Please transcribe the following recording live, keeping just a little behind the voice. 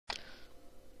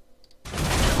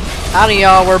Howdy,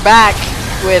 y'all. We're back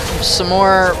with some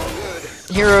more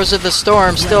Heroes of the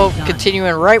Storm. Still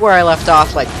continuing right where I left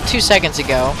off like 2 seconds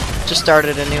ago. Just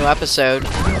started a new episode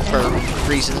for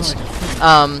reasons.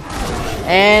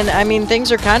 And I mean,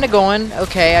 things are kind of going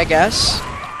okay, I guess.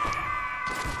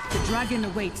 The dragon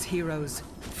awaits, heroes.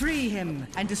 Free him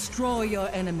and destroy your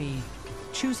enemy.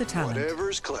 Choose a talent.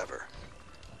 Whatever's clever.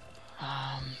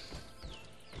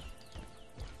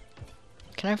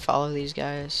 Can I follow these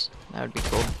guys? That would be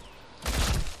cool.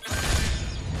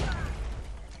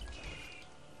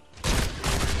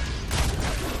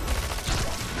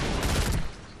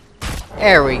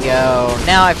 There we go.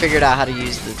 Now I figured out how to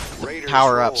use the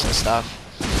power-ups and stuff.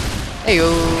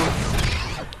 Heyo.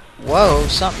 Whoa,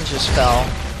 something just fell.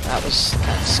 That was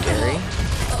kind of scary.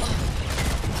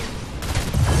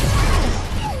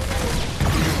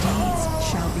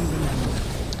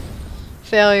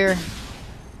 Failure.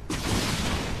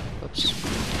 Oops.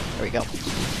 There we go.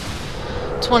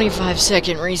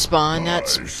 25-second respawn.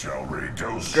 That's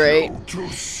great.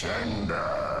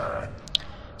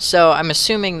 So I'm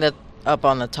assuming that up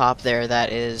on the top there,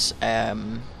 that is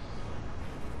gotta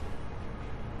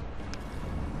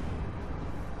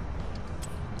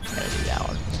do that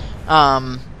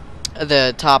one.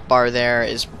 The top bar there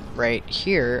is right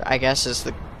here. I guess is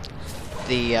the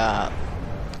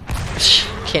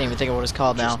can't even think of what it's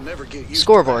called now.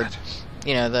 Scoreboard.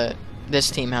 You know,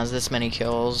 this team has this many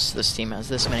kills, this team has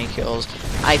this many kills.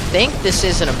 I think this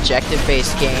is an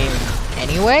objective-based game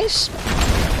anyways,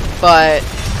 but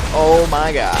oh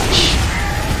my gosh.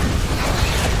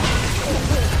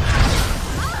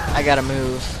 I gotta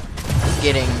move.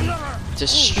 Getting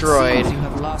destroyed. You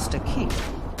have lost a key.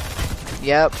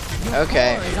 Yep.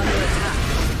 Okay.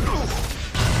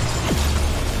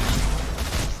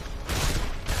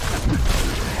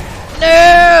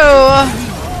 No!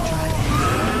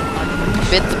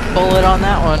 Bit the bullet on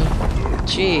that one.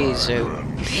 Jeez, oh,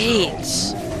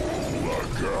 Pete.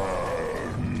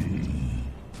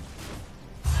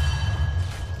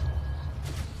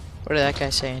 What did that guy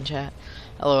say in chat?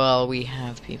 LOL, we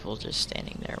have people just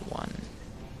standing there. One.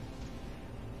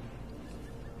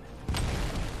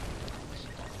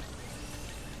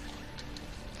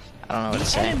 I don't know what to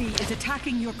say. Enemy is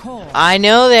attacking your core. I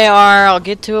know they are. I'll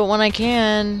get to it when I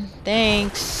can.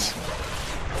 Thanks.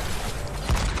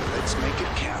 Let's make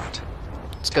it count.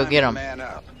 Let's go get them. Man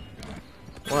up.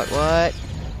 What?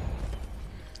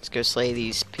 Let's go slay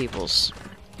these peoples.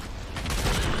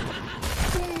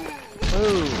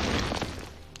 Ooh.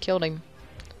 Killed him.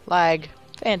 Lag.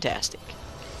 Fantastic.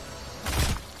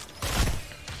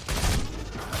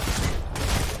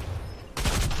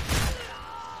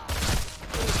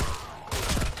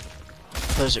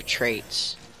 Those are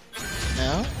traits.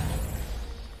 No?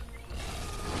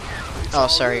 Oh,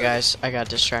 sorry guys. I got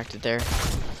distracted there.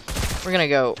 We're gonna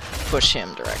go push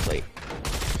him directly.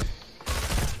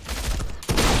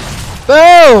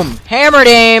 Boom! Hammered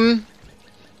him!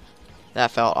 That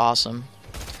felt awesome.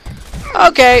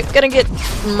 Okay, gonna get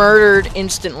murdered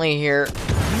instantly here.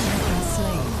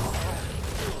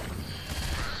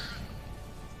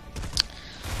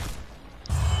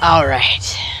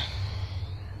 Alright.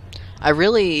 I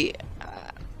really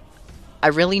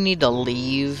need to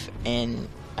leave and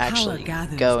actually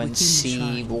go and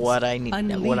see what I need,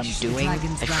 what I'm doing.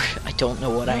 I don't know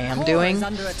what I am doing,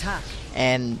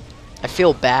 and I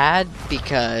feel bad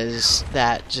because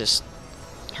that just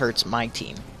hurts my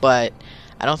team. But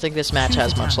I don't think this match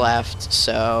has much left,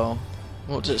 so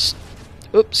we'll just,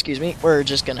 oops, excuse me, we're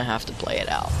just gonna have to play it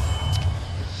out.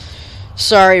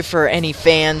 Sorry for any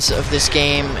fans of this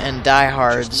game and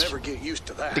diehards,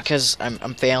 because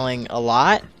I'm failing a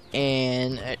lot,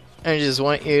 and I just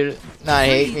want you to not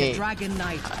hate me. I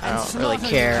don't really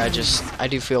care. I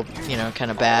do feel, you know,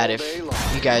 kind of bad if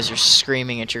you guys are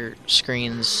screaming at your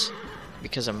screens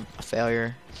because I'm a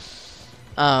failure.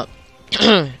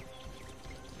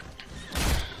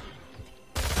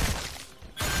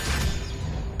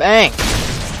 Bang! I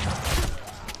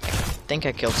think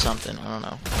I killed something. I don't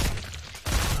know.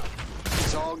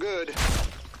 It's all good.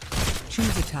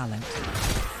 Choose a talent.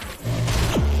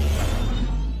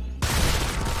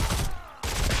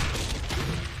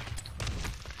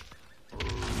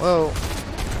 Whoa.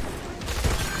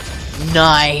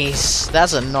 Nice!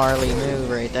 That's a gnarly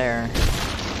move right there.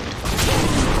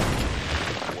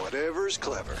 Whatever's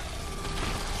clever.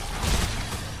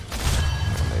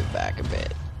 Move back a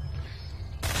bit.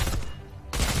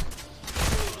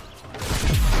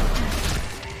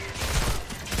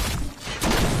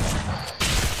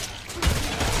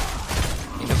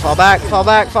 Need to fall back, fall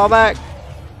back, fall back!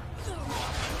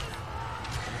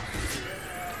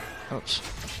 Oops.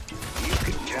 You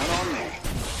can count on me.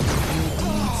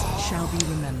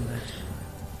 remembered.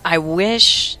 I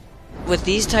wish, with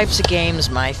these types of games,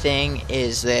 my thing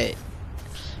is that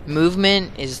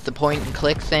movement is the point and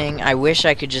click thing. I wish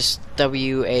I could just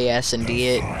WAS and D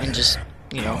it and just,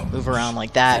 you know, move around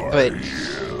like that, but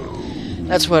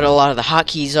that's what a lot of the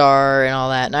hotkeys are and all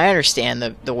that, and I understand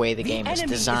the way the game is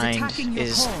designed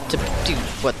is to do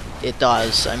what it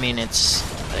does. I mean, it's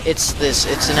an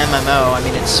MMO. I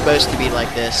mean, it's supposed to be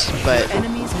like this, but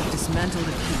Enemies have dismantled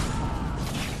a keep.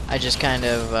 I just kind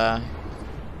of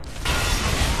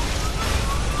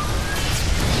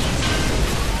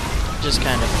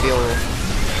feel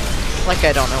like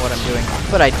I don't know what I'm doing,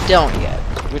 but I don't yet,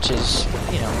 which is,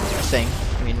 you know, a thing.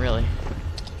 I mean, really.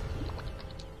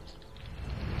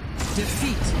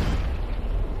 Defeat.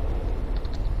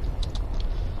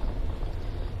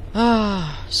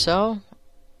 So,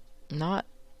 not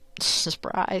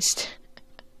surprised.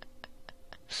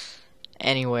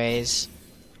 Anyways.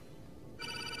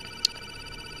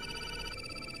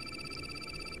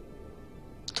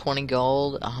 $20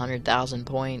 gold, 100,000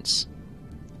 points.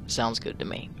 Sounds good to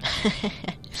me.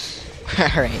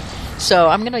 Alright, so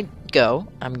I'm gonna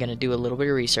do a little bit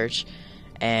of research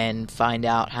and find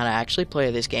out how to actually play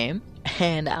this game,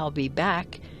 and I'll be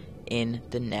back in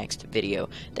the next video.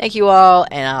 Thank you all,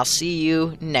 and I'll see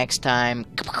you next time.